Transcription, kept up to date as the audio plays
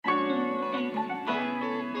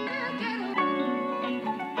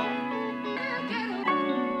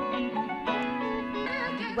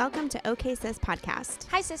Welcome to OK Sis Podcast.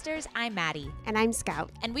 Hi, sisters. I'm Maddie. And I'm Scout.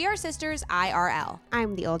 And we are sisters IRL.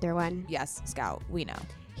 I'm the older one. Yes, Scout, we know.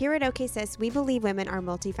 Here at OK Sis, we believe women are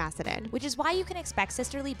multifaceted. Which is why you can expect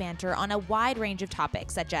sisterly banter on a wide range of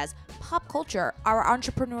topics such as pop culture, our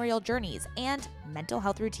entrepreneurial journeys, and mental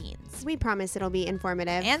health routines. We promise it'll be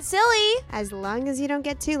informative. And silly. As long as you don't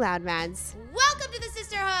get too loud, Mads. Welcome to the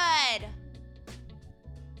sisterhood!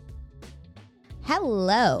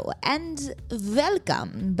 Hello and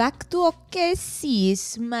welcome back to OK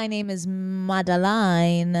Sis. My name is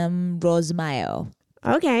Madeline Rosmayo.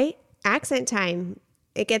 Okay, accent time.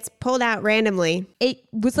 It gets pulled out randomly. It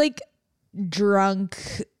was like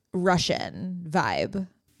drunk Russian vibe.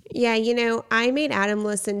 Yeah, you know, I made Adam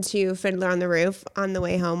listen to Fiddler on the Roof on the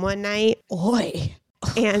way home one night. Oi.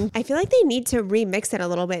 And I feel like they need to remix it a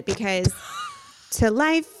little bit because to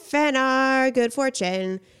life and our good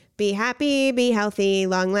fortune, be happy, be healthy,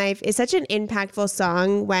 long life is such an impactful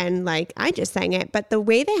song when like I just sang it. But the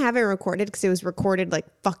way they have it recorded, because it was recorded like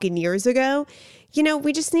fucking years ago, you know,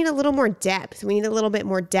 we just need a little more depth. We need a little bit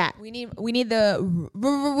more depth. We need the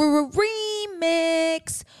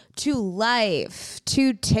remix to life,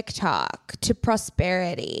 to TikTok, to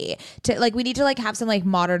prosperity, to like we need to like have some like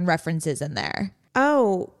modern references in there.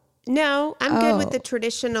 Oh, no, I'm good with the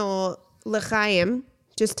traditional L'chaim,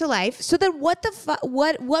 just to life. So then what the fuck,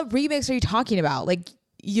 what remix are you talking about? Like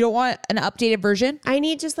you don't want an updated version? I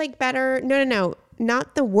need just like better, no,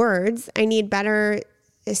 not the words. I need better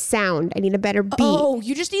sound. I need a better beat. Oh,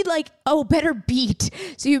 you just need like better beat.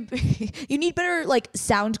 So you need better like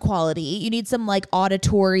sound quality. You need some like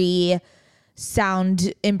auditory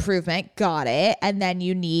sound improvement. Got it. And then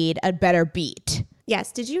you need a better beat.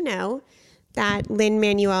 Yes. Did you know that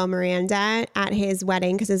Lin-Manuel Miranda at his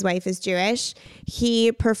wedding, because his wife is Jewish,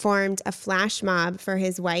 he performed a flash mob for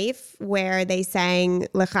his wife where they sang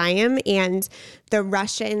L'chaim, and the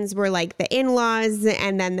Russians were like the in-laws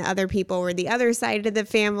and then the other people were the other side of the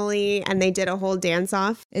family, and they did a whole dance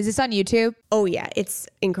off. Is this on YouTube? Oh yeah, it's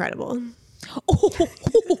incredible.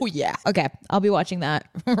 Oh yeah. Okay. I'll be watching that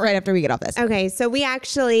right after we get off this. Okay, so we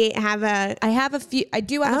actually have I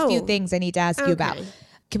do have a few things I need to ask you about.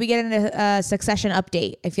 Can we get into a Succession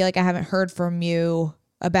update? I feel like I haven't heard from you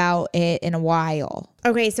about it in a while.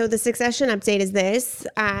 Okay, so the Succession update is this.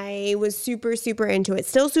 I was super, super into it.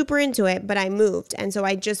 Still super into it, but I moved. And so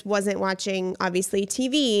I just wasn't watching, obviously,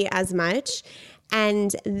 TV as much.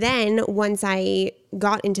 And then once I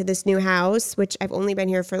got into this new house, which I've only been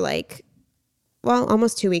here for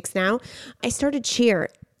almost 2 weeks now, I started Cheer.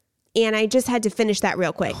 And I just had to finish that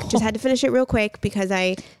real quick. Just had to finish it real quick because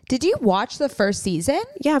Did you watch the first season?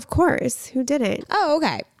 Yeah, of course. Who didn't? Oh,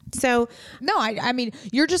 okay. So. No, I mean,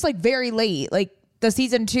 you're just like very late. Like the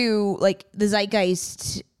season 2, like the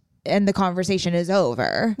zeitgeist and the conversation is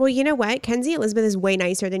over. Well, you know what? Kenzie Elizabeth is way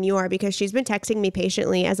nicer than you are because she's been texting me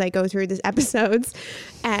patiently as I go through these episodes.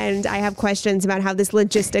 And I have questions about how this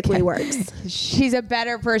logistically works. She's a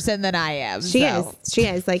better person than I am. She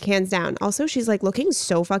is, like, hands down. Also, she's like looking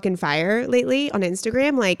so fucking fire lately on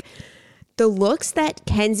Instagram. Like the looks that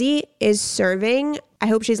Kenzie is serving. I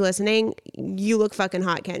hope she's listening. You look fucking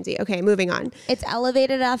hot, Kenzie. Okay, moving on. It's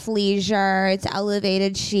elevated athleisure. It's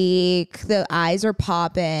elevated chic. The eyes are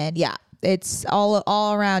popping. Yeah, it's all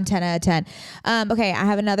around 10 out of 10. Okay, I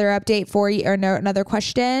have another update for you, or another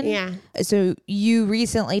question. Yeah. So you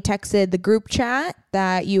recently texted the group chat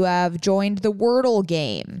that you have joined the Wordle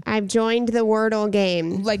game. I've joined the Wordle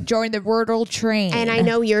game. Like joined the Wordle train. And I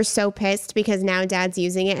know you're so pissed because now Dad's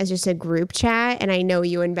using it as just a group chat. And I know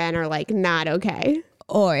you and Ben are like not okay.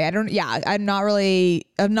 I'm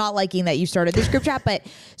not liking that you started this group chat, but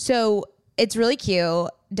so it's really cute.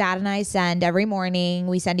 Dad and I send every morning,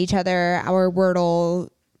 we send each other our Wordle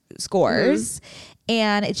scores. Mm-hmm.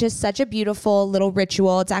 And it's just such a beautiful little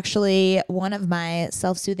ritual. It's actually one of my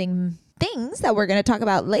self-soothing things that we're going to talk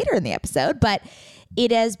about later in the episode, but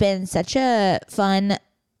it has been such a fun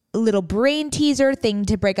little brain teaser thing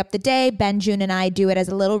to break up the day. Ben, June, and I do it as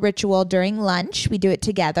a little ritual during lunch. We do it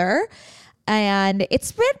together. And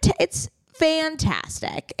it's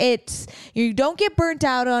fantastic. You don't get burnt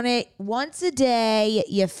out on it. Once a day,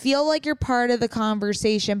 you feel like you're part of the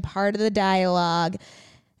conversation, part of the dialogue,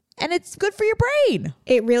 and it's good for your brain.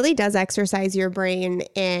 It really does exercise your brain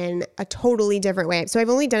in a totally different way. So I've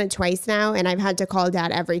only done it twice now, and I've had to call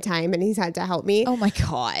Dad every time, and he's had to help me. Oh my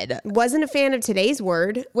God. Wasn't a fan of today's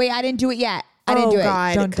word. Wait, I didn't do it yet. I didn't do it. Oh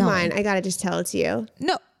God, come on. I got to just tell it to you.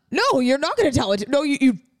 No, you're not going to tell it. No,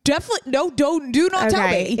 you definitely, do not tell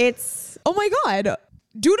me. Oh my God.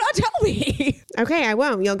 Do not tell me. Okay, I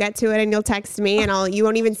won't. You'll get to it and you'll text me and you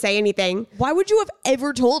won't even say anything. Why would you have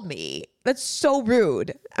ever told me? That's so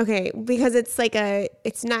rude. Okay, because it's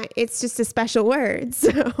just a special word.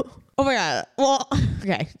 So, Oh my God. Well,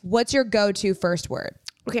 okay. What's your go-to first word?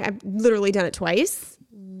 okay, I've literally done it twice.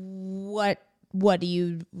 How do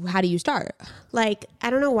you start? Like, I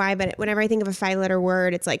don't know why, but whenever I think of a 5-letter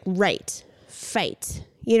word, it's like right, fight.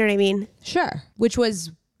 You know what I mean? Sure. Which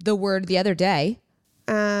was the word the other day?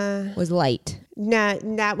 Was light. Nah,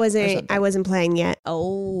 that wasn't, I wasn't playing yet.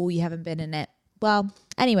 Oh, you haven't been in it. Well,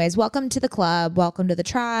 anyways, welcome to the club. Welcome to the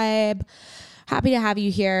tribe. Happy to have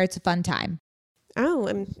you here. It's a fun time. Oh,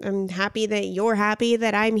 I'm happy that you're happy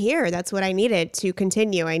that I'm here. That's what I needed to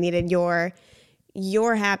continue. I needed your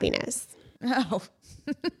happiness. Oh,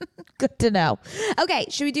 good to know. Okay,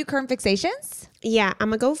 should we do current fixations? Yeah, I'm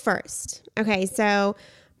gonna go first. Okay, so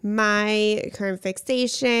my current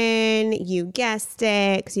fixation, you guessed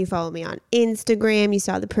it, because you follow me on Instagram. You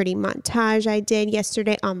saw the pretty montage I did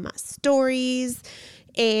yesterday on my stories,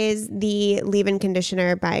 is the leave-in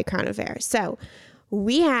conditioner by Crown Affair. So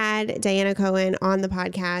we had Diana Cohen on the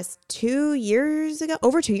podcast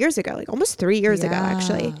over 2 years ago, like almost 3 years ago,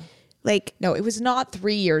 actually. Like, no, it was not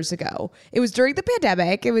 3 years ago. It was during the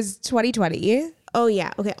pandemic. It was 2020. oh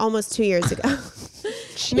yeah, okay, almost 2 years ago.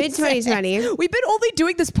 Mid 2020. We've been only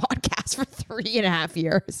doing this podcast for 3.5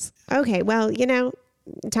 years. Okay, well,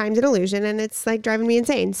 time's an illusion and it's like driving me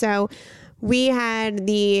insane. So we had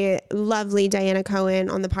the lovely Diana Cohen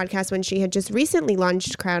on the podcast when she had just recently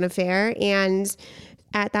launched Crown Affair, and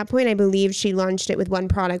at that point, I believe she launched it with one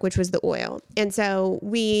product, which was the oil. And so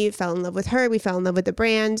we fell in love with her. We fell in love with the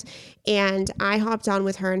brand. And I hopped on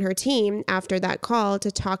with her and her team after that call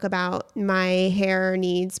to talk about my hair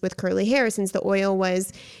needs with curly hair, since the oil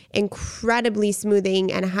was incredibly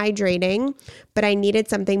smoothing and hydrating, but I needed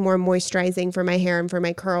something more moisturizing for my hair and for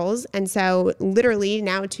my curls. And so literally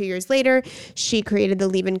now 2 years later, she created the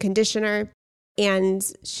leave-in conditioner. And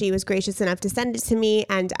she was gracious enough to send it to me,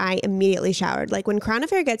 and I immediately showered. Like, when Crown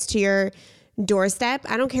Affair gets to your doorstep,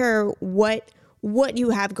 I don't care what you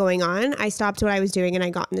have going on. I stopped what I was doing and I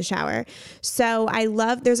got in the shower. So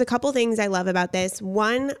there's a couple things I love about this.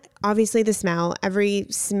 One, obviously the smell. Every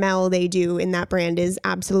smell they do in that brand is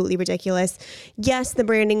absolutely ridiculous. Yes, the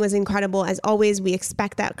branding was incredible. As always, we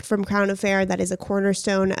expect that from Crown Affair. That is a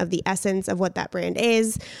cornerstone of the essence of what that brand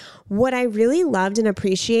is. What I really loved and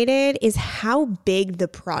appreciated is how big the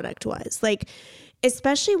product was. Like,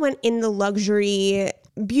 especially when in the luxury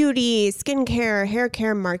beauty, skincare, hair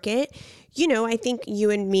care market, I think you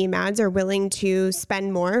and me, Mads, are willing to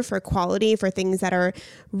spend more for quality, for things that are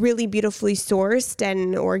really beautifully sourced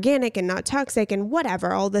and organic and not toxic and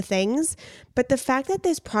whatever, all the things. But the fact that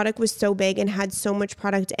this product was so big and had so much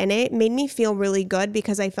product in it made me feel really good,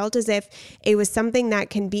 because I felt as if it was something that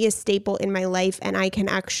can be a staple in my life and I can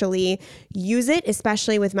actually use it,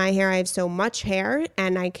 especially with my hair. I have so much hair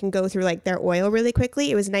and I can go through like their oil really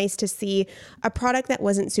quickly. It was nice to see a product that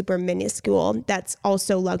wasn't super minuscule, that's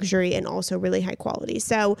also luxury and also really high quality.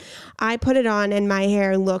 So I put it on and my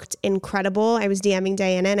hair looked incredible. I was DMing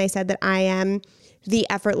Diana and I said that I am the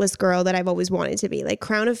effortless girl that I've always wanted to be. Like,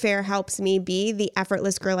 Crown Affair helps me be the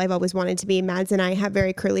effortless girl I've always wanted to be. Mads and I have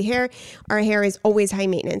very curly hair. Our hair is always high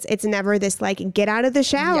maintenance. It's never this like get out of the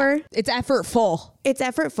shower. Yeah, it's effortful. It's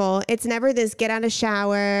effortful. It's never this get out of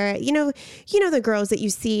shower. You know the girls that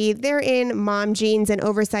you see, they're in mom jeans and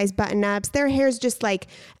oversized button ups. Their hair's just like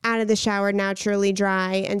out of the shower, naturally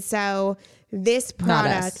dry. And so this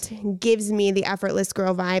product gives me the effortless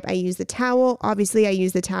girl vibe. I use the towel. Obviously, I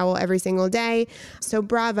use the towel every single day. So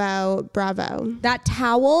bravo. That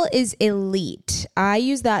towel is elite. I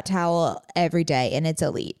use that towel every day and it's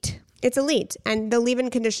elite. It's elite. And the leave-in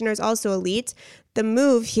conditioner is also elite. The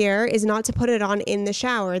move here is not to put it on in the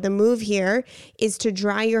shower. The move here is to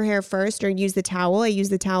dry your hair first, or use the towel. I use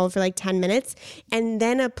the towel for like 10 minutes and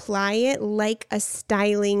then apply it like a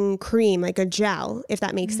styling cream, like a gel, if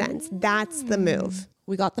that makes sense. That's the move.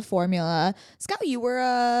 We got the formula. Scout, you were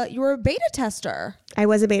a beta tester. I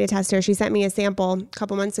was a beta tester. She sent me a sample a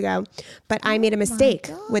couple months ago, but I made a mistake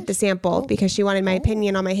with the sample because she wanted my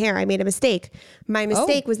opinion on my hair. I made a mistake. My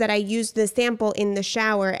mistake was that I used the sample in the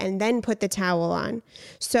shower and then put the towel on.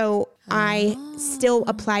 So I still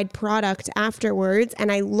applied product afterwards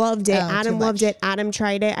and I loved it. Adam loved it. Adam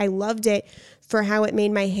tried it. I loved it for how it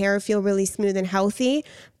made my hair feel really smooth and healthy,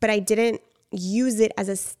 but I didn't use it as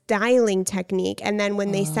a styling technique. And then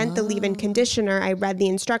when they sent the leave-in conditioner, I read the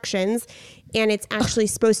instructions and it's actually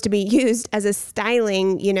supposed to be used as a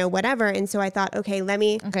styling, whatever. And so I thought, okay,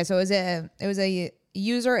 so it was a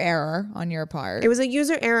user error on your part. It was a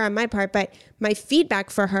user error on my part, but my feedback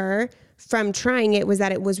for her from trying it was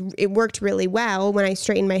that it worked really well when I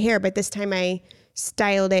straightened my hair, but this time I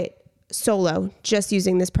styled it solo, just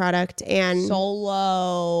using this product. And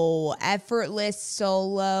Solo, effortless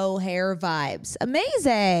solo hair vibes.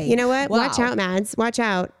 Amazing. you know what? Wow. Watch out, Mads. Watch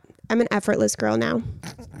out. I'm an effortless girl now.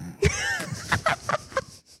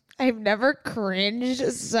 I've never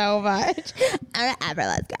cringed so much. I'm an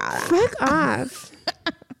effortless girl. Fuck off.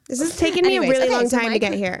 This is taking me Anyways, a really okay, long so time my to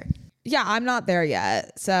get here. Yeah, I'm not there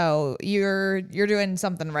yet. So you're doing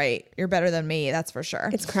something right. You're better than me, that's for sure.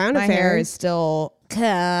 It's crown my affair. hair is still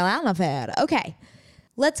crown affair. Okay.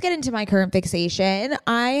 Let's get into my current fixation.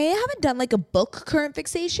 I haven't done like a book current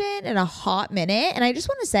fixation in a hot minute. And I just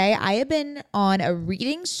want to say I have been on a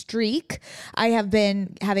reading streak. I have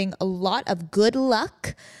been having a lot of good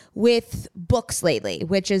luck with books lately,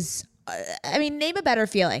 which is, I mean, name a better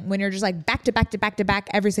feeling when you're just like back to back to back to back.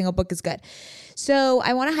 Every single book is good. So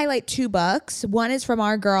I want to highlight 2 books. One is from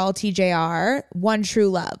our girl, TJR, One True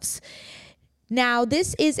Loves. Now,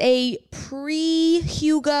 this is a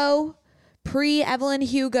pre-Hugo, pre-Evelyn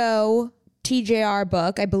Hugo TJR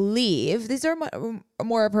book, I believe. These are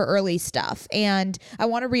more of her early stuff, and I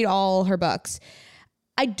want to read all her books.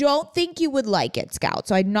 I don't think you would like it, Scout,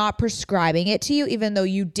 so I'm not prescribing it to you, even though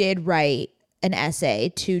you did write an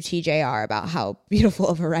essay to TJR about how beautiful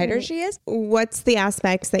of a writer she is. What's the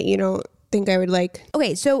aspects that you don't think I would like?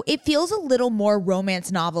 Okay, so it feels a little more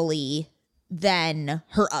romance novel-y than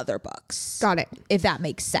her other books. Got it. If that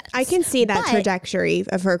makes sense. I can see that trajectory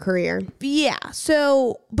of her career. Yeah.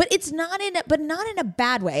 So, but it's not in a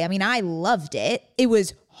bad way. I mean, I loved it. It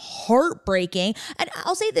was heartbreaking. And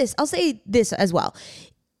I'll say this as well.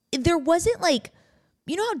 There wasn't like,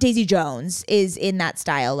 you know how Daisy Jones is in that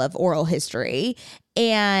style of oral history,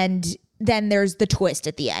 and then there's the twist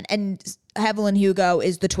at the end, and Evelyn Hugo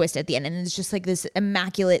is the twist at the end, and it's just like this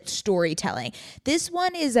immaculate storytelling. This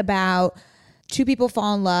one is about 2 people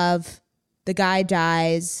fall in love, the guy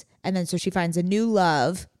dies, and then so she finds a new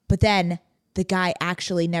love, but then the guy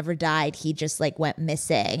actually never died. He just like went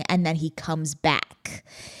missing, and then he comes back.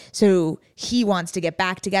 So he wants to get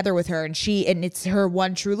back together with her, and it's her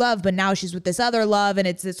one true love, but now she's with this other love, and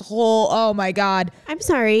it's this whole, oh my God. I'm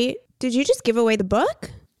sorry. Did you just give away the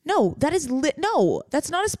book? No, that is no, that's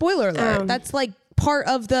not a spoiler alert. That's like part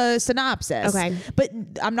of the synopsis. Okay. But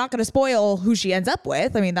I'm not going to spoil who she ends up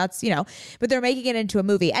with. I mean, that's, but they're making it into a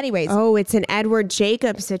movie. Anyways. Oh, it's an Edward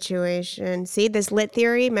Jacob situation. See this lit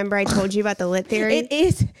theory? Remember I told you about the lit theory?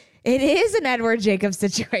 It is an Edward Jacob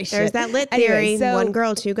situation. There's that lit theory. Anyway, so, 1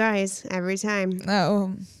 girl, 2 guys every time.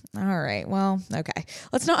 Oh, all right. Well, okay.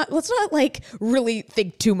 Let's not like really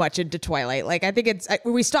think too much into Twilight. Like I think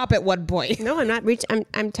we stop at one point. No, I'm not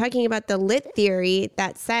I'm talking about the lit theory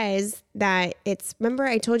that says that remember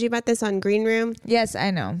I told you about this on Green Room? Yes,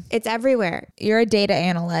 I know. It's everywhere. You're a data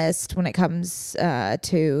analyst when it comes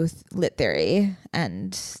to lit theory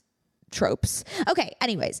and tropes. Okay.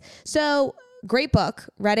 Anyways, so great book.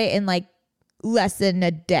 Read it in like less than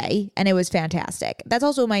a day, and it was fantastic. That's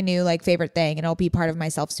also my new like favorite thing, and it'll be part of my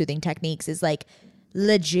self-soothing techniques, is like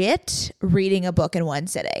legit reading a book in one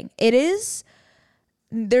sitting.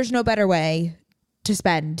 There's no better way to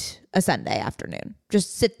spend a Sunday afternoon.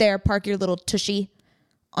 Just sit there, park your little tushy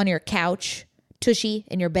on your couch, tushy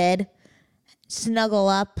in your bed, snuggle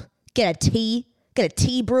up, get a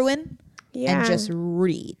tea brewing, and just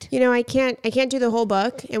read. I can't do the whole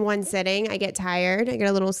book in one sitting. I get tired. I get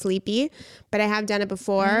a little sleepy, but I have done it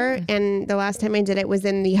before. And the last time I did it was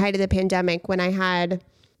in the height of the pandemic when I had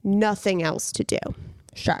nothing else to do.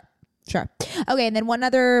 Sure. Okay. And then one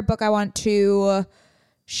other book I want to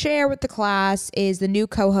share with the class is the new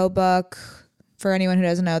Coho book. For anyone who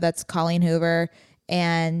doesn't know, that's Colleen Hoover,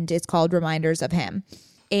 and it's called Reminders of Him.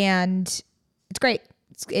 And it's great.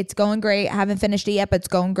 It's going great. I haven't finished it yet, but it's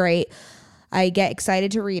going great. I get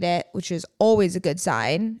excited to read it, which is always a good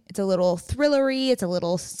sign. It's a little thrillery. It's a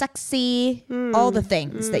little sexy. All the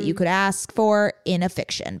things that you could ask for in a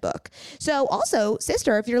fiction book. So also,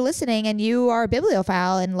 sister, if you're listening and you are a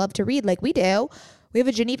bibliophile and love to read like we do, we have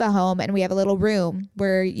a Geneva home, and we have a little room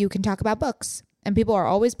where you can talk about books. And people are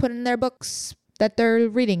always putting their books that they're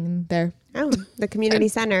reading there. Oh, the community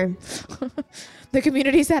center. The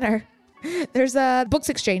community center. There's a books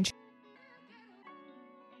exchange.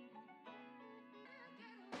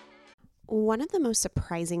 One of the most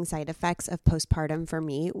surprising side effects of postpartum for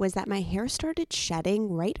me was that my hair started shedding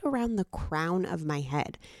right around the crown of my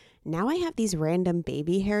head. Now I have these random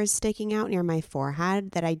baby hairs sticking out near my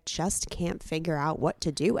forehead that I just can't figure out what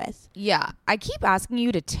to do with. Yeah, I keep asking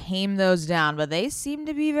you to tame those down, but they seem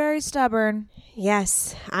to be very stubborn.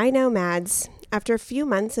 Yes, I know, Mads. After a few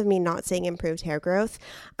months of me not seeing improved hair growth,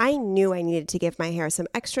 I knew I needed to give my hair some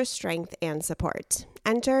extra strength and support.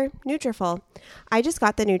 Enter Nutrafol. I just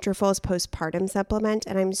got the Nutrafol's postpartum supplement,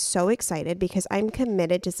 and I'm so excited because I'm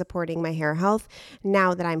committed to supporting my hair health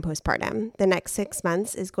now that I'm postpartum. The next 6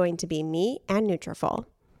 months is going to be me and Nutrafol.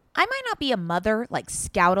 I might not be a mother like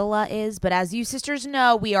Scoutala is, but as you sisters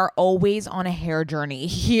know, we are always on a hair journey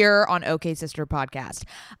here on OK Sister Podcast.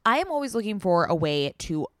 I am always looking for a way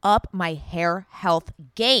to up my hair health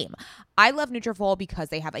game. I love Nutrafol because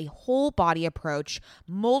they have a whole body approach,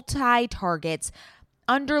 multi-targets,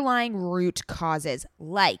 underlying root causes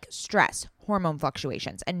like stress, hormone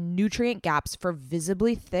fluctuations, and nutrient gaps for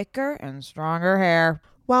visibly thicker and stronger hair.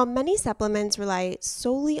 While many supplements rely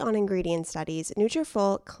solely on ingredient studies,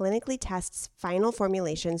 Nutrafol clinically tests final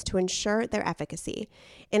formulations to ensure their efficacy.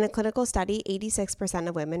 In a clinical study, 86%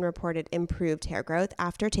 of women reported improved hair growth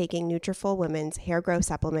after taking Nutrafol Women's Hair Growth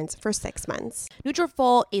Supplements for 6 months.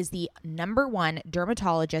 Nutrafol is the #1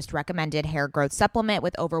 dermatologist recommended hair growth supplement,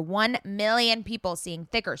 with over 1 million people seeing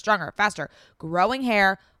thicker, stronger, faster growing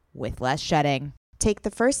hair with less shedding. Take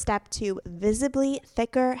the first step to visibly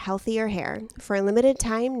thicker, healthier hair. For a limited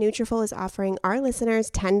time, Nutrafol is offering our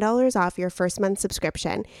listeners $10 off your first month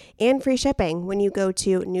subscription and free shipping when you go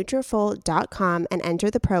to Nutrafol.com and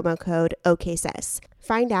enter the promo code OKSIS.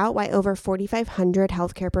 Find out why over 4,500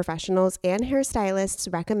 healthcare professionals and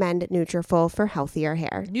hairstylists recommend Nutrafol for healthier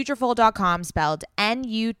hair. Nutrafol.com, spelled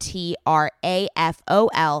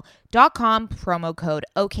Nutrafol.com, promo code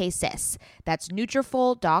OKSIS. That's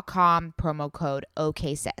Nutrafol.com, promo code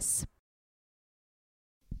OKSIS.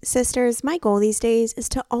 Sisters, my goal these days is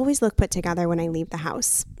to always look put together when I leave the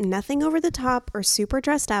house. Nothing over the top or super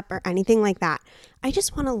dressed up or anything like that. I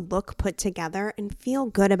just want to look put together and feel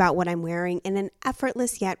good about what I'm wearing in an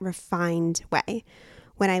effortless yet refined way.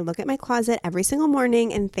 When I look at my closet every single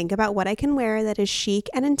morning and think about what I can wear that is chic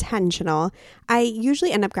and intentional, I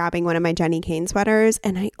usually end up grabbing one of my Jenni Kayne sweaters,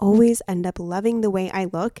 and I always end up loving the way I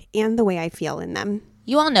look and the way I feel in them.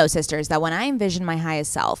 You all know, sisters, that when I envision my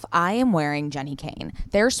highest self, I am wearing Jenni Kayne.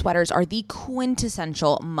 Their sweaters are the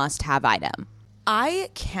quintessential must-have item. I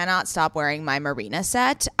cannot stop wearing my Marina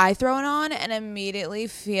set. I throw it on and immediately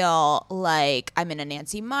feel like I'm in a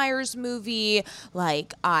Nancy Meyers movie,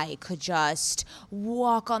 like I could just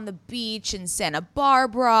walk on the beach in Santa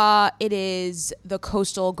Barbara. It is the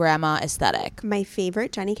coastal grandma aesthetic. My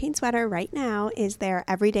favorite Jenni Kayne sweater right now is their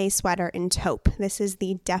everyday sweater in taupe. This is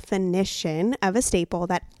the definition of a staple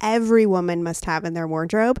that every woman must have in their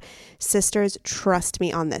wardrobe. Sisters, trust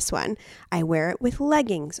me on this one. I wear it with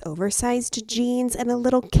leggings, oversized jeans, and a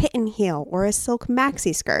little kitten heel or a silk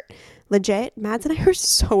maxi skirt. Legit, Mads and I are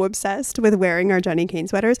so obsessed with wearing our Jenni Kayne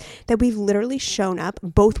sweaters that we've literally shown up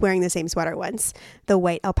both wearing the same sweater once. The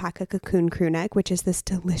white alpaca cocoon crew neck, which is this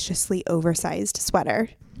deliciously oversized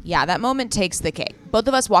sweater. Yeah, that moment takes the cake. Both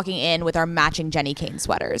of us walking in with our matching Jenni Kayne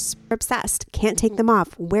sweaters. We're obsessed. Can't take them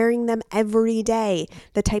off. Wearing them every day.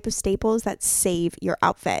 The type of staples that save your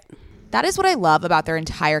outfit. That is what I love about their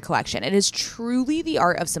entire collection. It is truly the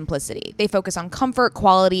art of simplicity. They focus on comfort,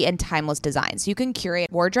 quality, and timeless designs. You can curate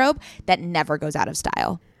a wardrobe that never goes out of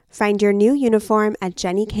style. Find your new uniform at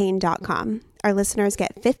JenniKayne.com. Our listeners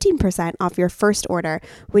get 15% off your first order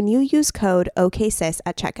when you use code OKSIS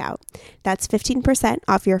at checkout. That's 15%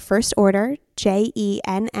 off your first order,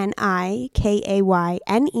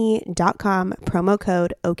 JenniKayne.com, promo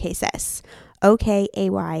code OKSIS.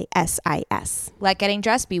 OKAYSIS. Let getting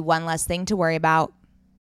dressed be one less thing to worry about.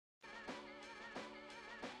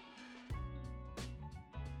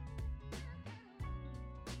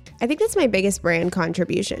 I think that's my biggest brand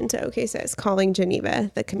contribution to OKSIS, calling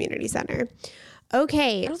Geneva the community center.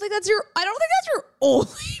 Okay. I don't think that's your only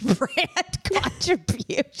brand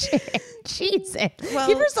contribution. Jesus. Well,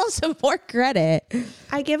 give yourself some more credit.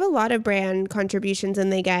 I give a lot of brand contributions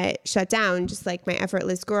and they get shut down, just like my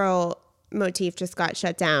Effortless Girl motif just got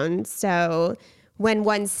shut down. So when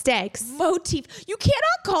one sticks. Motif. You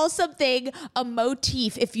cannot call something a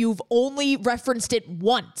motif if you've only referenced it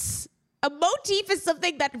once. A motif is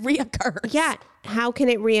something that reoccurs. Yeah. How can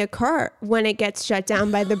it reoccur when it gets shut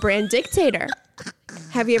down by the brand dictator?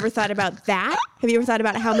 Have you ever thought about that? Have you ever thought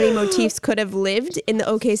about how many motifs could have lived in the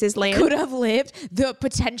OKSIS land? Could have lived. The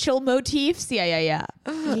potential motifs. Yeah.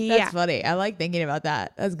 That's funny. I like thinking about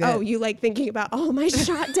that. That's good. Oh, you like thinking about all my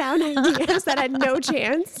shot down ideas that had no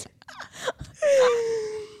chance?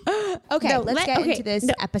 Okay, let's get into this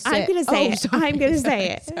episode. I'm going to say it. I'm going to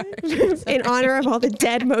say it. In honor of all the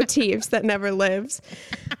dead motifs that never lived.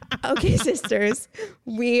 Okay, sisters,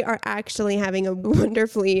 we are actually having a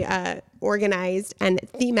wonderfully organized and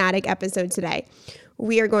thematic episode today.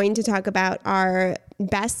 we are going to talk about our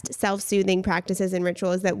best self-soothing practices and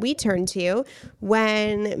rituals that we turn to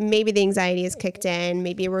when maybe the anxiety is kicked in,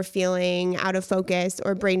 maybe we're feeling out of focus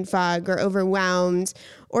or brain fog or overwhelmed,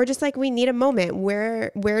 or just like we need a moment.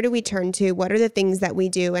 Where do we turn to? What are the things that we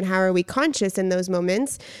do, and how are we conscious in those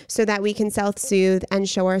moments so that we can self-soothe and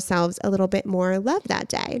show ourselves a little bit more love that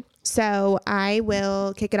day? So I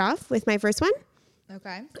will kick it off with my first one.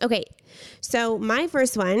 Okay. So my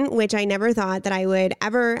first one, which I never thought that I would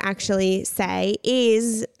ever actually say,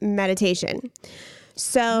 is meditation.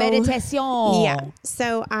 So Meditation. Yeah.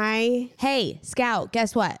 So Hey, Scout,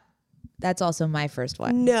 guess what? That's also my first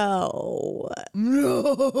one. No.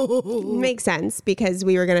 Makes sense because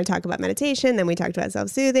we were going to talk about meditation, then we talked about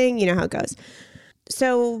self-soothing. You know how it goes.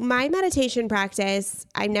 So my meditation practice,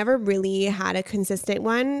 I never really had a consistent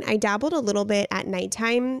one. I dabbled a little bit at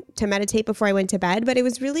nighttime to meditate before I went to bed, but it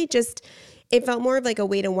was really just, it felt more of like a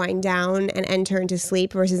way to wind down and enter into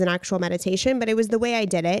sleep versus an actual meditation. But it was the way I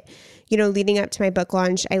did it. You know, leading up to my book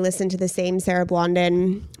launch, I listened to the same Sarah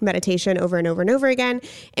Blondin meditation over and over and over again.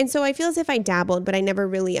 And so I feel as if I dabbled, but I never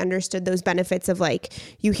really understood those benefits of, like,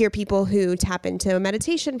 you hear people who tap into a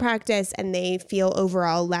meditation practice and they feel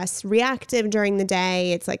overall less reactive during the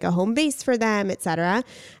day. It's like a home base for them, etc.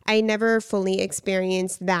 I never fully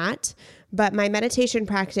experienced that. But my meditation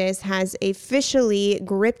practice has officially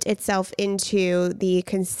gripped itself into the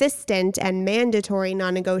consistent and mandatory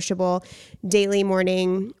non-negotiable daily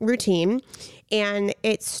morning routine. And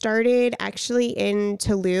it started actually in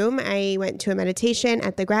Tulum. I went to a meditation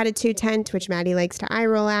at the Gratitude Tent, which Maddie likes to eye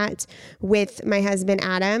roll at, with my husband,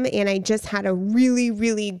 Adam. And I just had a really,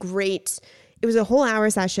 really great, it was a whole hour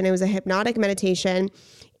session. It was a hypnotic meditation.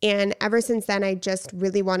 And ever since then, I just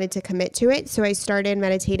really wanted to commit to it. So I started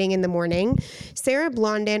meditating in the morning. Sarah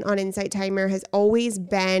Blondin on Insight Timer has always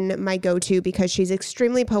been my go-to because she's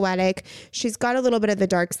extremely poetic. She's got a little bit of the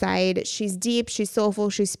dark side. She's deep, she's soulful,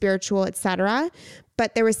 she's spiritual, etc.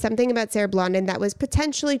 But there was something about Sarah Blondin that was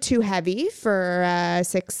potentially too heavy for a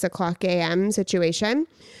 6 o'clock a.m. situation.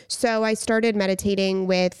 So I started meditating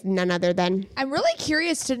with none other than... I'm really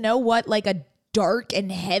curious to know what like a dark and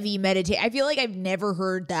heavy meditation. I feel like I've never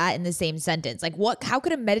heard that in the same sentence. Like, what? How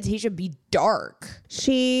could a meditation be dark?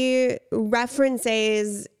 She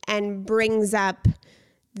references and brings up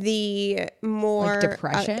the more like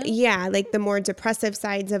depression. Like the more depressive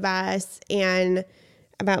sides of us, and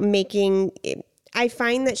about making. I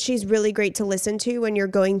find that she's really great to listen to when you're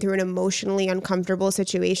going through an emotionally uncomfortable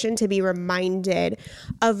situation, to be reminded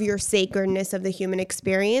of your sacredness of the human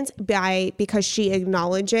experience because she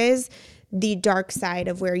acknowledges the dark side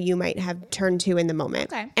of where you might have turned to in the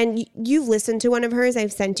moment. Okay. And you've listened to one of hers.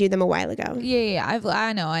 I've sent you them a while ago. Yeah.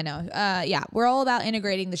 I know. Yeah. We're all about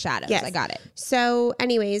integrating the shadows. Yes. I got it. So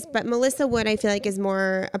anyways, but Melissa Wood, I feel like, is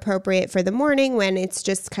more appropriate for the morning when it's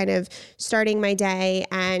just kind of starting my day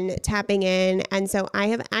and tapping in. And so I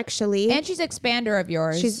have actually... And she's an expander of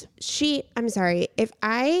yours. I'm sorry. If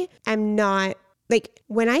I am not... Like,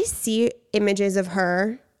 when I see images of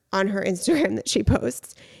her on her Instagram that she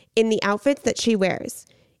posts... in the outfits that she wears,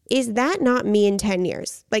 is that not me in 10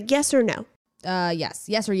 years? Like, yes or no? Yes.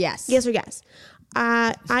 Yes or yes. Yes or yes.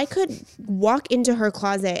 I could walk into her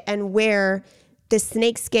closet and wear the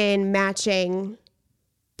snakeskin matching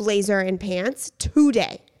blazer and pants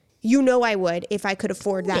today. You know I would if I could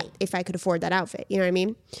afford that, outfit. You know what I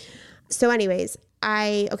mean? So anyways,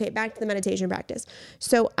 back to the meditation practice.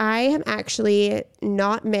 So I have actually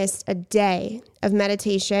not missed a day of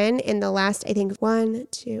meditation in the last, I think, 1,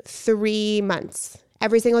 2, 3 months.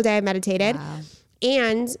 Every single day I've meditated. Wow.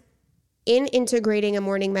 And in integrating a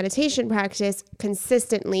morning meditation practice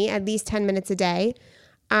consistently, at least 10 minutes a day,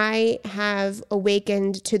 I have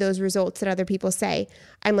awakened to those results that other people say.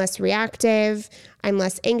 I'm less reactive. I'm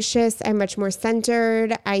less anxious. I'm much more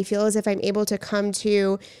centered. I feel as if I'm able to come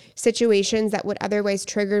to situations that would otherwise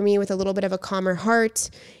trigger me with a little bit of a calmer heart.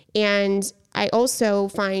 And I also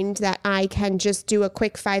find that I can just do a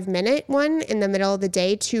quick 5-minute one in the middle of the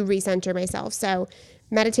day to recenter myself. So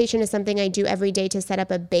meditation is something I do every day to set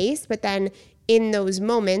up a base, but then in those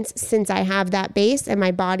moments, since I have that base and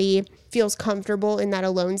my body feels comfortable in that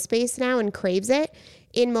alone space now and craves it,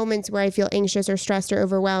 in moments where I feel anxious or stressed or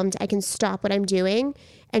overwhelmed, I can stop what I'm doing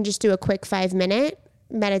and just do a quick 5-minute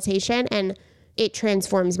meditation, and it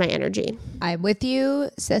transforms my energy. I'm with you,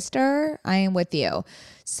 sister. I am with you.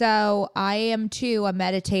 So I am too a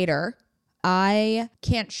meditator. I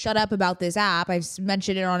can't shut up about this app. I've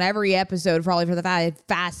mentioned it on every episode, probably for the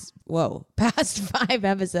past 5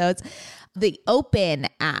 episodes. The Open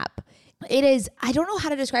app It is, I don't know how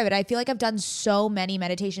to describe it. I feel like I've done so many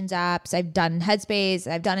meditations apps. I've done Headspace,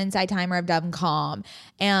 I've done Insight Timer, I've done Calm,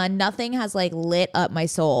 and nothing has like lit up my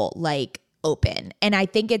soul like Open. And I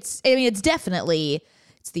think it's definitely,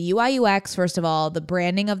 it's the UI UX. First of all, the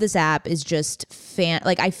branding of this app is just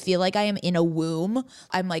like, I feel like I am in a womb.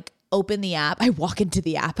 I'm like, open the app. I walk into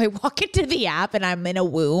the app and I'm in a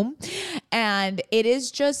womb. And it is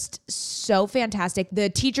just so fantastic. The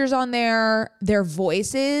teachers on there, their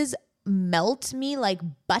voices melt me like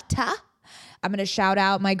butter. I'm going to shout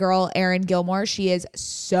out my girl, Erin Gilmore. She is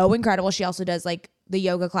so incredible. She also does like the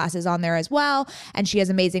yoga classes on there as well. And she has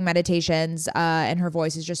amazing meditations and her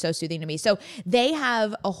voice is just so soothing to me. So they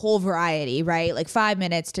have a whole variety, right? Like 5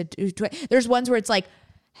 minutes to there's ones where it's like,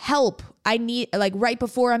 help, I need, like right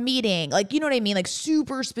before a meeting, like, you know what I mean? Like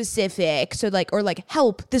super specific. So like, or like,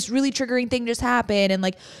 help, this really triggering thing just happened. And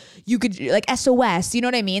like, you could like SOS, you know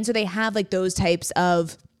what I mean? So they have like those types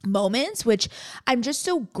of moments, which I'm just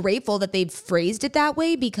so grateful that they've phrased it that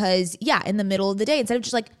way, because yeah, in the middle of the day, instead of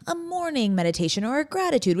just like a morning meditation or a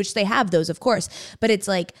gratitude, which they have those, of course, but it's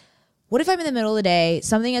like, what if I'm in the middle of the day,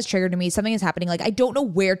 something has triggered me, something is happening, like I don't know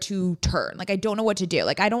where to turn, like I don't know what to do,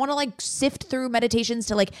 like I don't want to like sift through meditations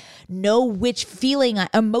to like know which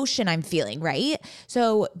emotion I'm feeling, right?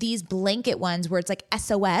 So these blanket ones where it's like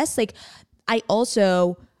SOS, like I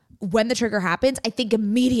also, when the trigger happens, I think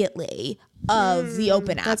immediately of the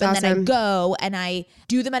Open app. That's and awesome. then I go and I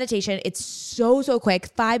do the meditation. It's so quick,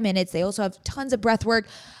 5 minutes. They also have tons of breath work.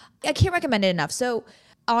 I can't recommend it enough. So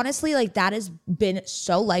honestly, like that has been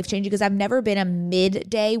so life-changing because I've never been a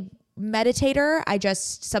midday meditator. I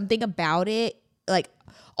just, something about it, like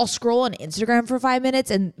I'll scroll on Instagram for 5 minutes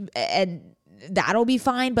and that'll be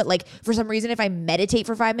fine. But like for some reason, if I meditate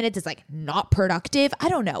for 5 minutes, it's like not productive. I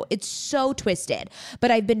don't know. It's so twisted,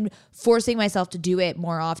 but I've been forcing myself to do it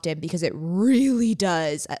more often because it really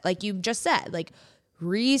does, like you just said, like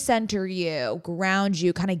recenter you, ground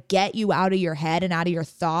you, kind of get you out of your head and out of your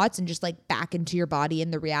thoughts and just like back into your body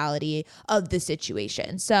and the reality of the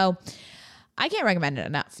situation. So I can't recommend it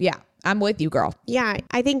enough. Yeah, I'm with you, girl. Yeah,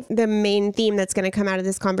 I think the main theme that's going to come out of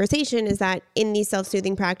this conversation is that in these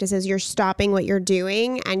self-soothing practices, you're stopping what you're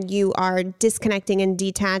doing and you are disconnecting and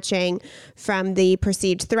detaching from the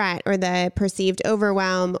perceived threat or the perceived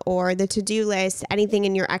overwhelm or the to-do list, anything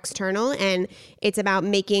in your external. And it's about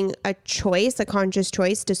making a choice, a conscious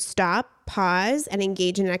choice to stop, pause, and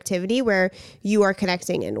engage in an activity where you are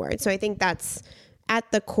connecting inward. So I think that's at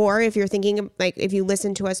the core. If you're thinking, like, if you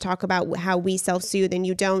listen to us talk about how we self-soothe and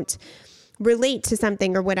you don't relate to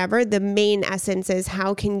something or whatever, the main essence is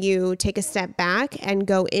how can you take a step back and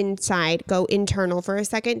go inside, go internal for a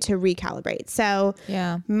second to recalibrate. So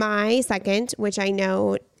yeah, my second, which I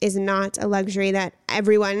know is not a luxury that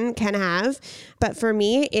everyone can have, but for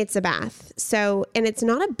me, it's a bath. So, and it's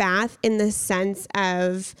not a bath in the sense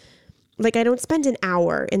of like, I don't spend an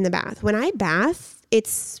hour in the bath. When I bath,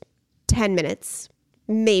 it's 10 minutes.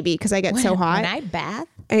 Maybe because I get so hot. When I bath?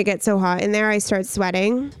 I get so hot in there, I start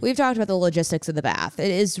sweating. We've talked about the logistics of the bath.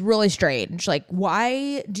 It is really strange. Like,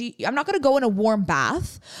 why do you, I'm not going to go in a warm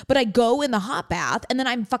bath, but I go in the hot bath and then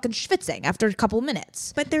I'm fucking schwitzing after a couple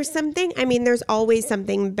minutes. But there's something, I mean, there's always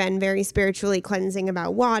something been very spiritually cleansing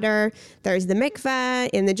about water. There's the mikveh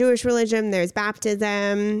in the Jewish religion. There's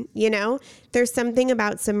baptism, you know? There's something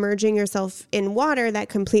about submerging yourself in water that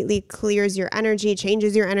completely clears your energy,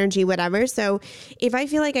 changes your energy, whatever. So if I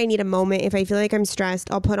feel like I need a moment, if I feel like I'm stressed,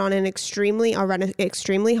 I'll run an extremely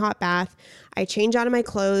hot bath. I change out of my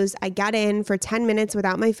clothes. I get in for 10 minutes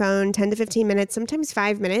without my phone, 10 to 15 minutes, sometimes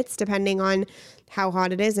 5 minutes, depending on how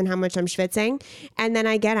hot it is and how much I'm schwitzing. And then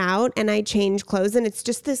I get out and I change clothes. And it's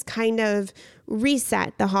just this kind of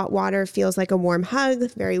reset. The hot water feels like a warm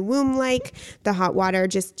hug, very womb-like. The hot water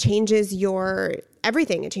just changes your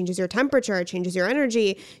everything. It changes your temperature, it changes your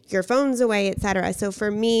energy, your phone's away, etc. So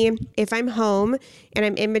for me, if I'm home and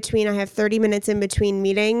I'm in between, I have 30 minutes in between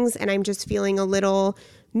meetings and I'm just feeling a little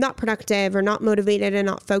not productive or not motivated and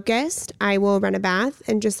not focused, I will run a bath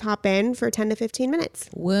and just hop in for 10 to 15 minutes.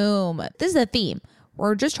 Womb. This is a theme.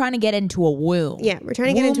 We're just trying to get into a womb. Yeah, we're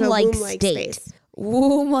trying to get into a womb-like space.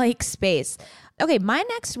 Womb-like space. Okay, my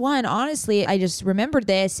next one, honestly, I just remembered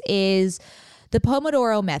this, is the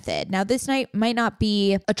Pomodoro method. Now, this might not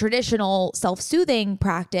be a traditional self-soothing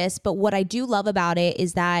practice, but what I do love about it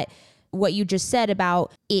is that what you just said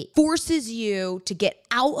about it forces you to get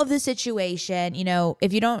out of the situation. You know,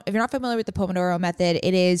 if you're not familiar with the Pomodoro method,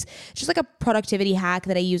 it is just like a productivity hack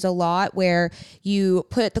that I use a lot, where you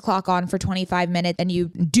put the clock on for 25 minutes and you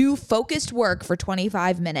do focused work for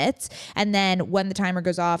 25 minutes. And then when the timer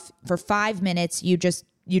goes off for 5 minutes, you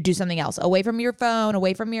do something else, away from your phone,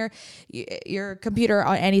 away from your computer,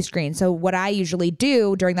 on any screen. So what I usually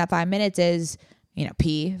do during that 5 minutes is, you know,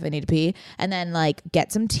 pee if I need to pee, and then like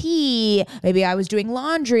get some tea. Maybe I was doing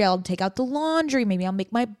laundry, I'll take out the laundry. Maybe I'll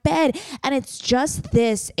make my bed. And it's just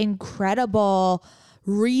this incredible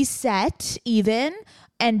reset even.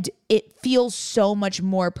 And it feels so much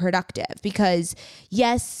more productive, because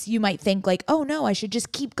yes, you might think like, oh no, I should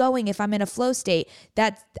just keep going if I'm in a flow state.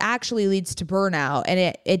 That actually leads to burnout,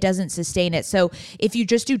 and it doesn't sustain it. So if you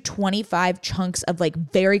just do 25 chunks of like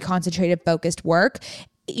very concentrated, focused work,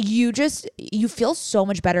 you feel so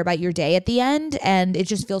much better about your day at the end, and it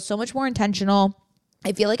just feels so much more intentional.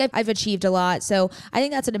 I feel like I've achieved a lot. So I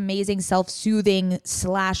think that's an amazing self-soothing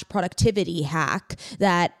 / productivity hack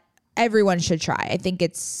that everyone should try. I think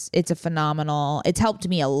it's helped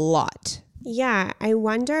me a lot. Yeah, I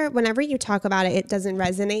wonder, whenever you talk about it, it doesn't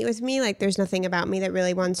resonate with me. Like there's nothing about me that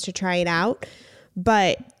really wants to try it out.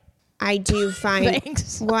 But I do find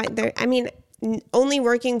only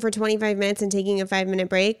working for 25 minutes and taking a 5-minute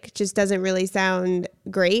break just doesn't really sound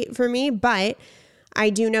great for me. But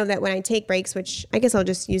I do know that when I take breaks, which I guess I'll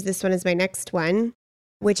just use this one as my next one,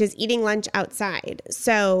 which is eating lunch outside.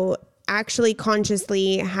 So actually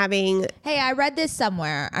consciously having... Hey, I read this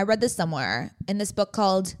somewhere in this book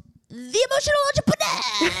called The Emotional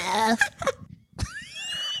Entrepreneur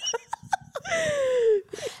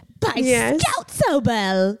by Scout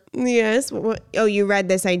Sobel. Yes. Oh, you read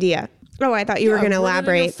this idea. Oh, I thought you were going to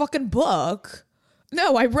elaborate. In your fucking book.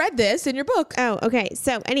 No, I read this in your book. Oh, okay.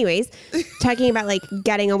 So anyways, talking about like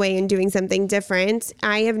getting away and doing something different,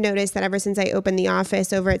 I have noticed that ever since I opened the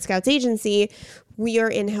office over at Scouts Agency, we are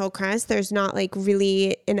in Hillcrest. There's not like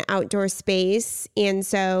really an outdoor space. And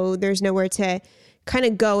so there's nowhere to kind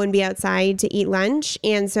of go and be outside to eat lunch.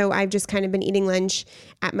 And so I've just kind of been eating lunch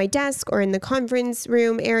at my desk or in the conference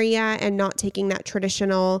room area and not taking that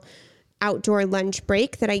traditional outdoor lunch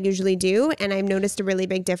break that I usually do. And I've noticed a really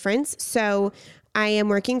big difference. So I am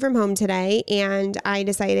working from home today, and I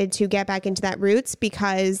decided to get back into that roots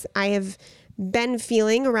because I have been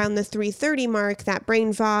feeling around the 3:30 mark, that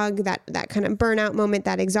brain fog, that kind of burnout moment,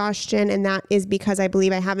 that exhaustion. And that is because I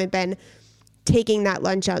believe I haven't been taking that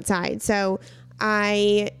lunch outside. So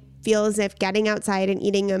I feel as if getting outside and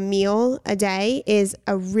eating a meal a day is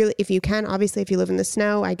a really, if you can, obviously if you live in the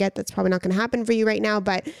snow, I get that's probably not going to happen for you right now,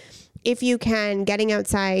 but if you can, getting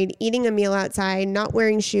outside, eating a meal outside, not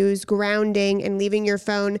wearing shoes, grounding, and leaving your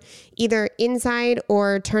phone either inside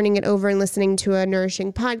or turning it over and listening to a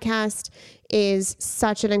nourishing podcast is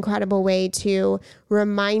such an incredible way to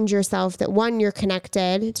remind yourself that, one, you're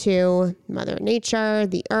connected to Mother Nature,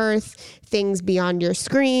 the earth, things beyond your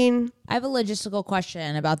screen. I have a logistical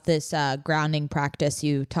question about this grounding practice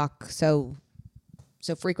you talk so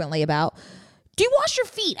frequently about. Do you wash your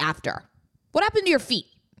feet after? What happened to your feet?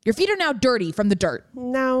 Your feet are now dirty from the dirt.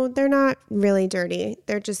 No, they're not really dirty.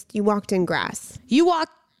 They're just, you walked in grass. You walk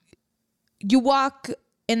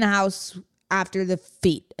in the house after the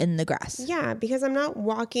feet in the grass. Yeah, because I'm not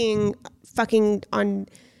walking fucking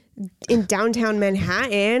in downtown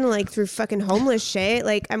Manhattan, like through fucking homeless shit.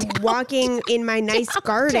 Like I'm walking in my nice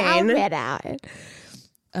garden.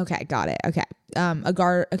 Okay, got it. Okay.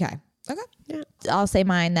 Okay. Yeah. I'll say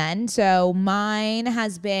mine then. So mine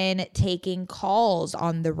has been taking calls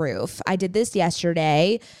on the roof. I did this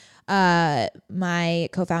yesterday. My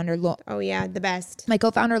co-founder, oh yeah, the best. My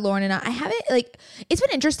co-founder Lauren and I haven't, like, it's been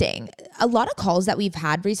interesting. A lot of calls that we've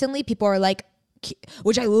had recently, people are like,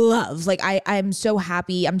 which I love. Like I'm so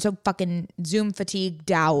happy. I'm so fucking Zoom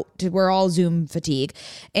fatigued out. We're all Zoom fatigue.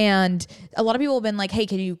 And a lot of people have been like, hey,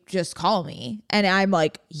 can you just call me? And I'm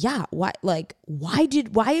like, yeah, why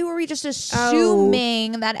were we just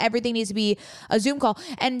assuming that everything needs to be a Zoom call?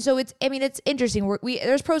 And so it's interesting.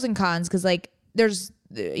 There's pros and cons, because like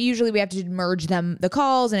usually we have to merge the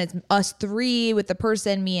calls, and it's us three with the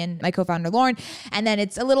person, me and my co-founder Lauren. And then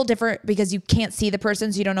it's a little different because you can't see the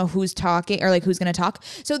person, so you don't know who's talking or like who's going to talk.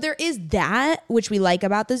 So there is that, which we like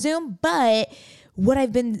about the Zoom, but what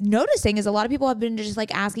I've been noticing is a lot of people have been just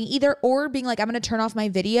like asking either or being like, I'm going to turn off my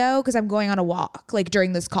video because I'm going on a walk like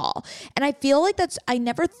during this call. And I feel like I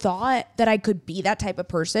never thought that I could be that type of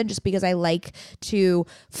person just because I like to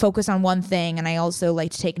focus on one thing. And I also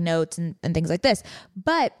like to take notes and things like this.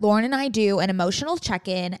 But Lauren and I do an emotional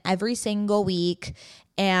check-in every single week.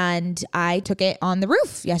 And I took it on the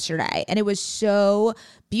roof yesterday. And it was so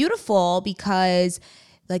beautiful because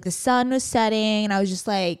like the sun was setting and I was just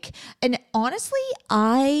like, and honestly,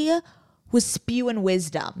 I was spewing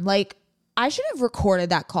wisdom. Like I should have recorded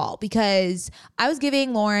that call because I was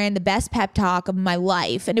giving Lauren the best pep talk of my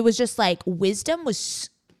life. And it was just like wisdom was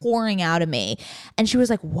pouring out of me. And she was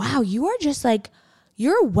like, wow, you are just like,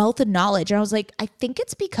 you're a wealth of knowledge. And I was like, I think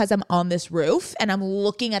it's because I'm on this roof and I'm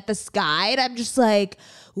looking at the sky and I'm just like,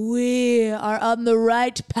 we are on the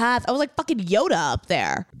right path. I was like fucking Yoda up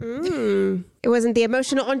there. It wasn't the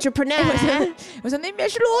emotional entrepreneur. It wasn't the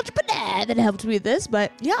emotional entrepreneur that helped me with this,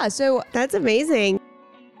 but yeah, so. That's amazing.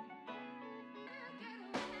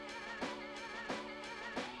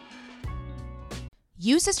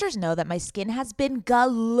 You sisters know that my skin has been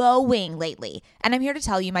glowing lately, and I'm here to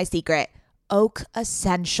tell you my secret. Oak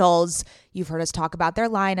Essentials. You've heard us talk about their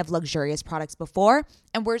line of luxurious products before,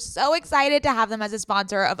 and we're so excited to have them as a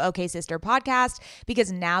sponsor of OK Sister Podcast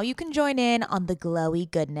because now you can join in on the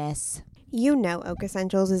glowy goodness. You know Oak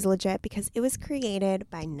Essentials is legit because it was created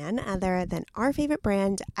by none other than our favorite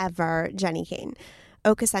brand ever, Jenny Kane.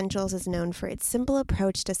 Oak Essentials is known for its simple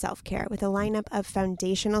approach to self-care with a lineup of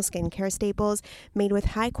foundational skincare staples made with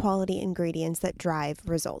high-quality ingredients that drive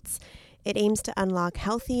results. It aims to unlock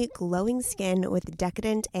healthy, glowing skin with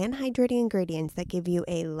decadent and hydrating ingredients that give you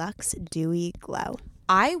a luxe, dewy glow.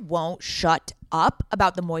 I won't shut up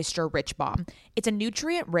about the Moisture Rich Balm. It's a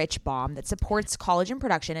nutrient-rich balm that supports collagen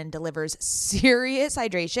production and delivers serious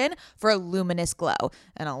hydration for a luminous glow.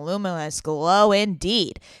 And a luminous glow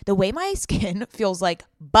indeed. The way my skin feels like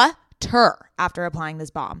butter after applying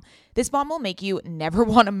this balm. This balm will make you never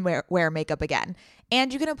want to wear makeup again.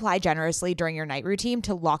 And you can apply generously during your night routine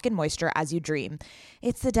to lock in moisture as you dream.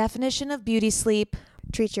 It's the definition of beauty sleep.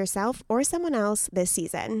 Treat yourself or someone else this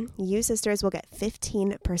season. You sisters will get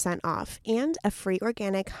 15% off and a free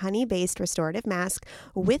organic honey-based restorative mask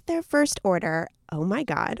with their first order. Oh my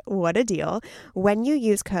God, what a deal. When you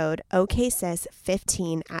use code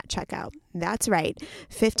OKSIS15 at checkout. That's right,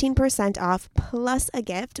 15% off plus a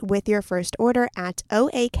gift with your first order at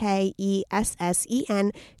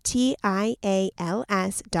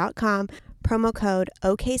OAKESSENTIALS.com. Promo code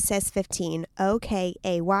OKSIS15,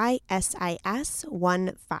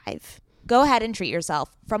 OKAYSIS15. Go ahead and treat yourself.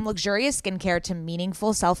 From luxurious skincare to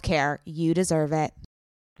meaningful self-care, you deserve it.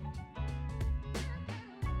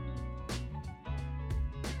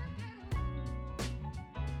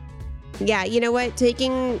 Yeah, you know what?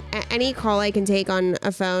 Taking any call I can take on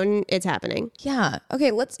a phone, it's happening. Yeah.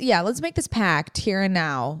 Okay, let's make this pact here and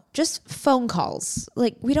now. Just phone calls.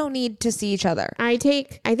 Like we don't need to see each other. I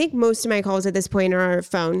think most of my calls at this point are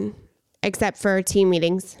phone, except for team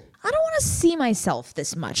meetings. I don't want to see myself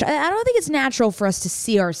this much. I don't think it's natural for us to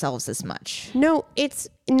see ourselves this much. No, it's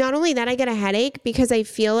not only that I get a headache because I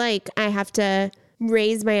feel like I have to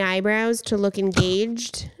raise my eyebrows to look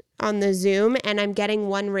engaged on the Zoom and I'm getting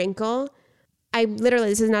one wrinkle.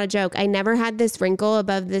 This is not a joke. I never had this wrinkle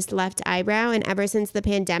above this left eyebrow. And ever since the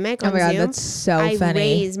pandemic on God, Zoom, that's so funny. I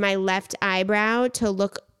raised my left eyebrow to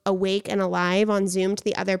look awake and alive on Zoom to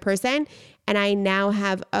the other person. And I now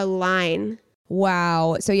have a line.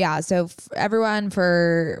 Wow. So yeah. So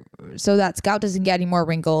so that Scout doesn't get any more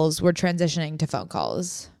wrinkles, we're transitioning to phone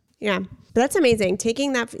calls. Yeah. But that's amazing.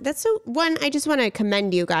 I just want to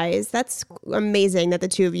commend you guys. That's amazing that the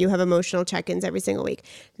two of you have emotional check-ins every single week.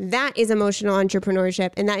 That is emotional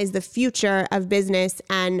entrepreneurship. And that is the future of business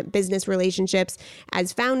and business relationships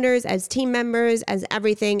as founders, as team members, as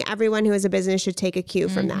everything. Everyone who has a business should take a cue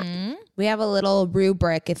from that. We have a little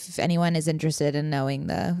rubric if anyone is interested in knowing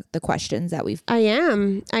the questions that we've. I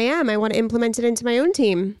am. I want to implement it into my own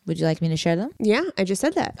team. Would you like me to share them? Yeah, I just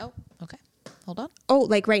said that. Oh, okay. Hold on. Oh,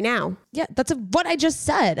 like right now? Yeah, that's what I just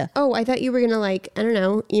said. Oh, I thought you were going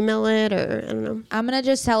to email it or I don't know. I'm going to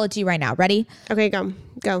just tell it to you right now. Ready? Okay, go.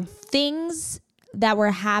 Things that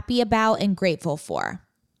we're happy about and grateful for.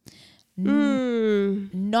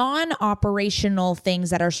 Non-operational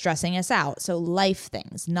things that are stressing us out. So life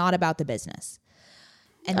things, not about the business.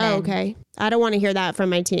 And then, okay. I don't want to hear that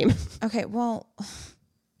from my team. Okay, well,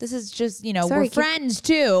 this is just, we're friends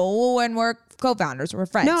too when we're co-founders. We're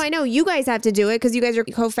friends. No, I know. You guys have to do it because you guys are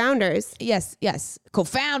co-founders. Yes.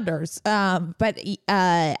 Co-founders. But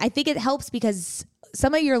I think it helps because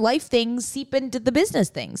some of your life things seep into the business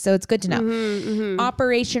things. So it's good to know.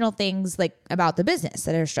 Operational things like about the business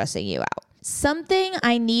that are stressing you out. Something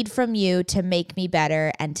I need from you to make me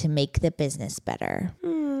better and to make the business better.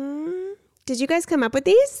 Did you guys come up with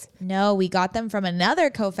these? No, we got them from another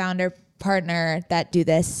co-founder partner that do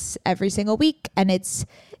this every single week. And it's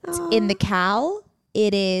in the Cal.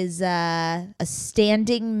 It is a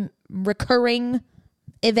standing, recurring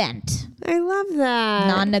event. I love that.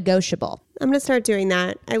 Non-negotiable. I'm going to start doing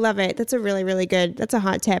that. I love it. That's a really, really good, that's a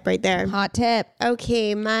hot tip right there. Hot tip.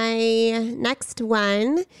 Okay, my next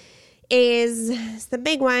one is the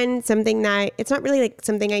big one, something that it's not really like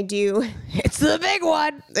something I do. It's the big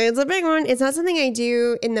one. It's a big one. It's not something I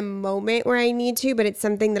do in the moment where I need to, but it's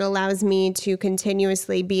something that allows me to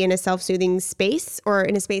continuously be in a self-soothing space or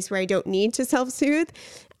in a space where I don't need to self-soothe.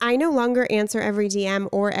 I no longer answer every DM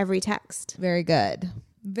or every text. Very good.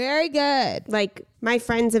 Very good. Like my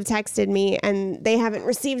friends have texted me and they haven't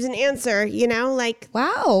received an answer, you know, like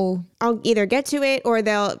Wow. I'll either get to it or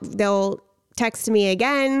they'll text me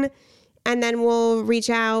again. And then we'll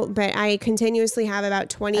reach out, but I continuously have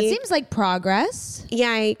about 20. That seems like progress.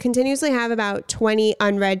 Yeah, I continuously have about 20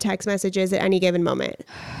 unread text messages at any given moment.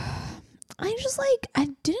 I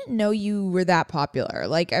didn't know you were that popular.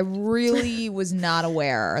 Like I really was not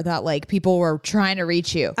aware that like people were trying to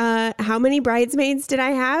reach you. How many bridesmaids did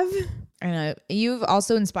I have? I know you've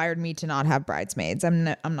also inspired me to not have bridesmaids. I'm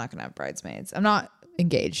not gonna have bridesmaids. I'm not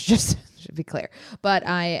engaged, just to be clear. But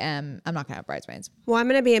I'm not gonna have bridesmaids. Well, I'm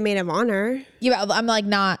gonna be a maid of honor. Yeah, I'm like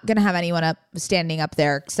not gonna have anyone standing up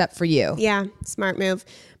there except for you. Yeah, smart move.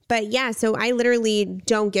 But yeah, so I literally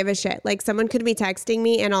don't give a shit. Like someone could be texting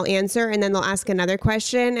me and I'll answer and then they'll ask another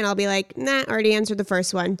question and I'll be like, nah, already answered the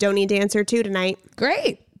first one. Don't need to answer 2 tonight.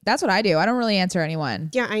 Great. That's what I do. I don't really answer anyone.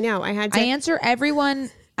 Yeah, I know. I answer everyone.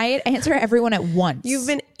 I answer everyone at once. You've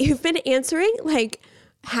been answering like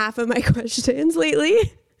half of my questions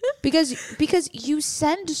lately. Because you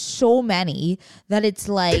send so many that it's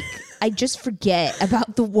like I just forget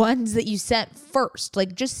about the ones that you sent first.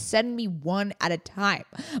 Like just send me one at a time.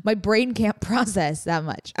 My brain can't process that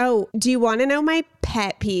much. Oh, do you want to know my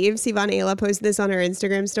pet peeve? Sivan Ayla posted this on her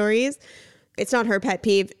Instagram stories. It's not her pet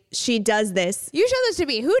peeve. She does this. You show this to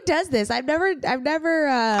me. Who does this? I've never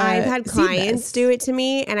I've had clients do it to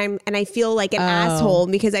me and I feel like an asshole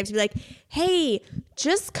because I have to be like, hey,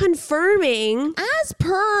 just confirming. As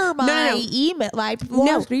per my email,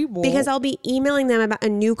 because I'll be emailing them about a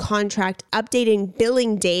new contract, updating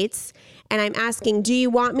billing dates. And I'm asking, do you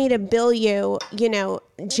want me to bill you,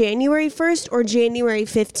 January 1st or January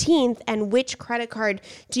 15th? And which credit card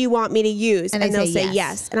do you want me to use? And they'll say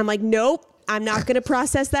yes. And I'm like, nope. I'm not going to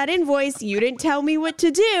process that invoice. You didn't tell me what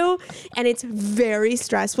to do. And it's very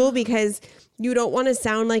stressful because you don't want to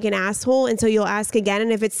sound like an asshole. And so you'll ask again.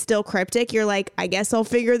 And if it's still cryptic, you're like, I guess I'll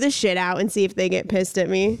figure this shit out and see if they get pissed at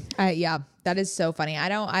me. Yeah, that is so funny. I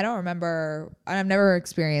don't remember. I've never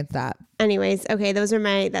experienced that. Anyways, okay, that's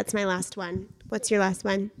my last one. What's your last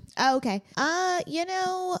one? Oh, okay.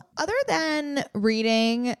 Other than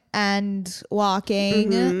reading and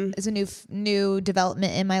walking is a new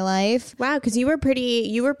development in my life. Wow, because you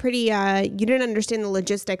didn't understand the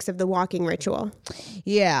logistics of the walking ritual.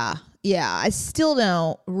 Yeah. I still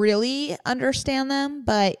don't really understand them,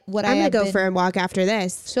 but I'm gonna go for a walk after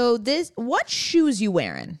this. So what shoes you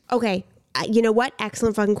wearing? Okay. You know what?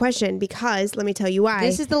 Excellent fucking question, because let me tell you why.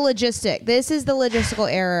 This is the logistical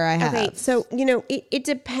error I have. Okay, so, it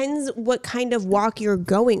depends what kind of walk you're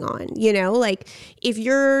going on, like if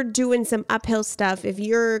you're doing some uphill stuff, if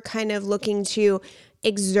you're kind of looking to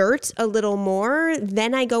exert a little more,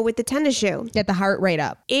 then I go with the tennis shoe. Get the heart rate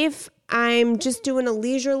up. If I'm just doing a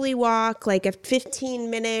leisurely walk, like a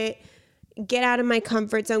 15-minute get out of my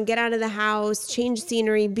comfort zone, get out of the house, change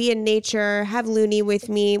scenery, be in nature, have Looney with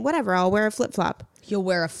me, whatever. I'll wear a flip-flop. You'll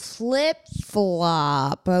wear a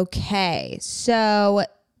flip-flop. Okay. So,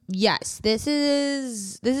 yes, this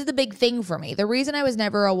is the big thing for me. The reason I was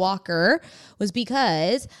never a walker was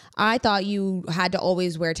because I thought you had to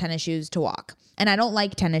always wear tennis shoes to walk. And I don't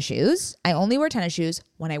like tennis shoes. I only wear tennis shoes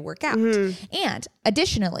when I work out. And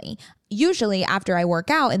additionally, usually after I work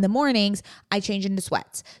out in the mornings, I change into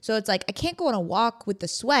sweats. So it's like I can't go on a walk with the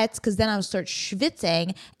sweats because then I'll start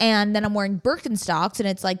schwitzing, and then I'm wearing Birkenstocks, and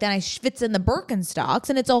it's like then I schwitz in the Birkenstocks,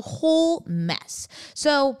 and it's a whole mess.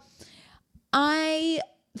 So I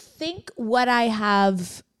think what I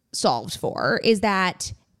have solved for is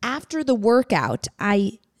that after the workout,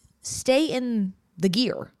 I stay in the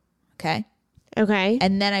gear. Okay.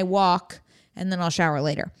 And then I walk, and then I'll shower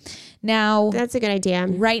later. Now, that's a good idea.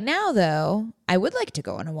 Right now, though, I would like to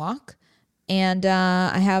go on a walk, and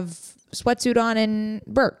I have sweatsuit on and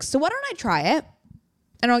Birks. So why don't I try it?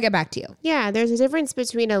 And I'll get back to you. Yeah, there's a difference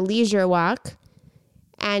between a leisure walk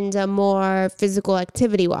and a more physical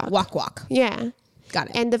activity walk. Walk. Yeah. Got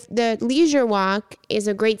it. And the leisure walk is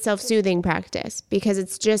a great self-soothing practice because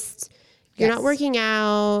it's just, you're not working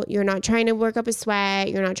out, you're not trying to work up a sweat,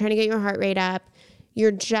 you're not trying to get your heart rate up.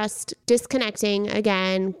 You're just disconnecting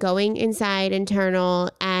again, going inside, internal,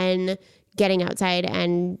 and getting outside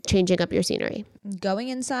and changing up your scenery. Going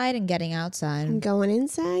inside and getting outside. Going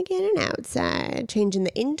inside, getting outside, changing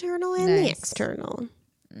the internal and the Nice. external.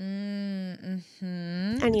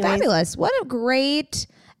 Mm-hmm. Anyways, Fabulous. What a great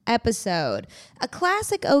episode. A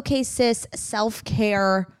classic OK Sis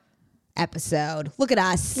self-care episode. Look at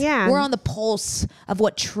us. Yeah. We're on the pulse of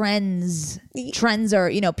what trends are.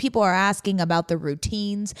 You know, people are asking about the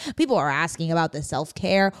routines. People are asking about the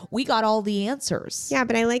self-care. We got all the answers. Yeah,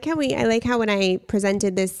 but I like how when I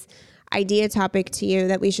presented this idea topic to you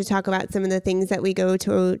that we should talk about some of the things that we go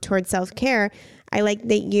towards self-care. I like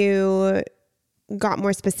that you got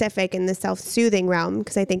more specific in the self-soothing realm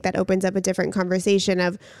because I think that opens up a different conversation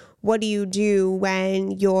of what do you do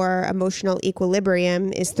when your emotional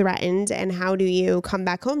equilibrium is threatened and how do you come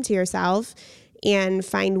back home to yourself and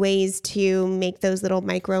find ways to make those little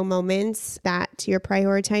micro moments that you're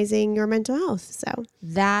prioritizing your mental health. So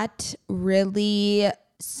That really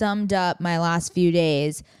summed up my last few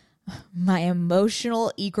days. My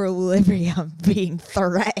emotional equilibrium being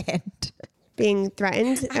threatened. being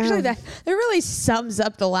threatened. Actually, that really sums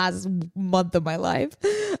up the last month of my life.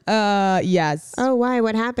 Yes. Oh, why?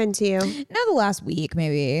 What happened to you? Not the last week,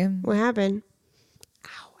 maybe. What happened?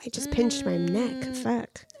 Ow, I just pinched my neck.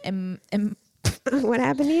 Fuck. What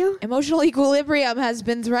happened to you? Emotional equilibrium has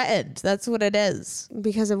been threatened. That's what it is.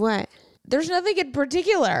 Because of what? There's nothing in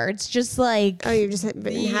particular. It's just like... Oh, you're just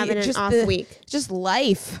having an off week. Just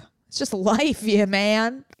life. It's just life, yeah,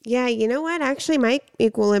 man. Yeah, you know what? Actually, my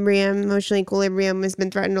emotional equilibrium has been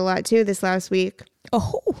threatened a lot too this last week.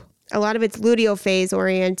 Oh. A lot of it's luteal phase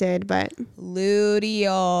oriented, but Luteal.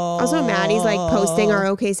 also Maddie's like posting our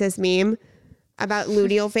OK Sis meme about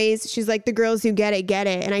luteal phase. She's like, the girls who get it, get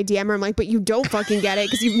it. And I DM her, I'm like, but you don't fucking get it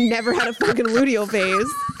because you've never had a fucking luteal phase.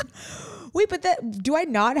 Wait, but do I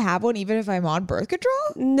not have one even if I'm on birth control?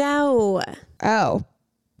 No. Oh.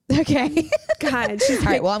 Okay. God. She's All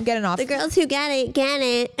right, well, I'm getting off. the girls who get it, get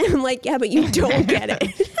it. And I'm like, yeah, but you don't get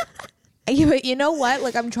it. Yeah, but you know what?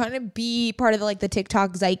 Like, I'm trying to be part of the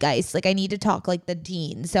TikTok zeitgeist. Like, I need to talk like the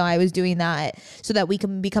teens. So I was doing that so that we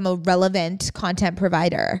can become a relevant content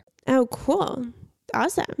provider. Oh, cool.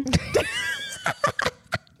 Awesome.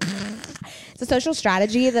 It's a social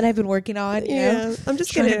strategy that I've been working on. You know? I'm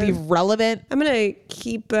just trying gonna to be relevant. I'm gonna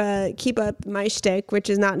keep up my shtick,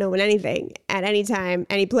 which is not knowing anything at any time,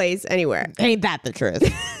 any place, anywhere. Ain't that the truth?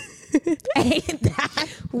 Ain't that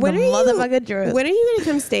When the motherfucking truth? When are you gonna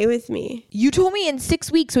come stay with me? You told me in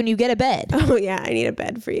 6 weeks when you get a bed. Oh yeah, I need a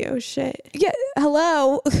bed for you. Shit. Yeah,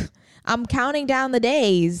 hello. I'm counting down the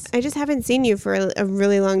days. I just haven't seen you for a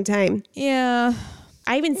really long time. Yeah.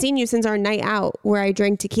 I haven't seen you since our night out where I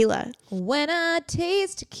drank tequila. When I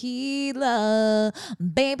taste tequila,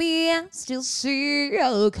 baby, I still see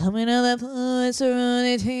you coming to the place of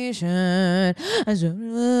meditation.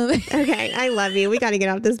 Okay, I love you. We got to get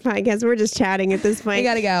off this podcast. We're just chatting at this point. We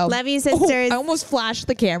gotta go. Love you, sisters. Oh, I almost flashed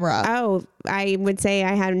the camera. Oh, I would say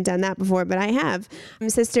I hadn't done that before, but I have.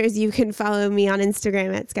 Sisters, you can follow me on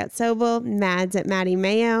Instagram at Scott Sobel, Mads at Maddie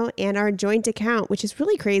Mayo, and our joint account, which is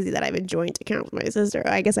really crazy that I have a joint account with my sister.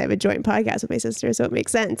 I guess I have a joint podcast with my sister, so it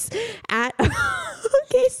makes sense. At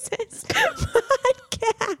OK Sis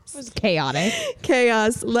Podcast. It was chaotic.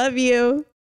 Chaos. Love you.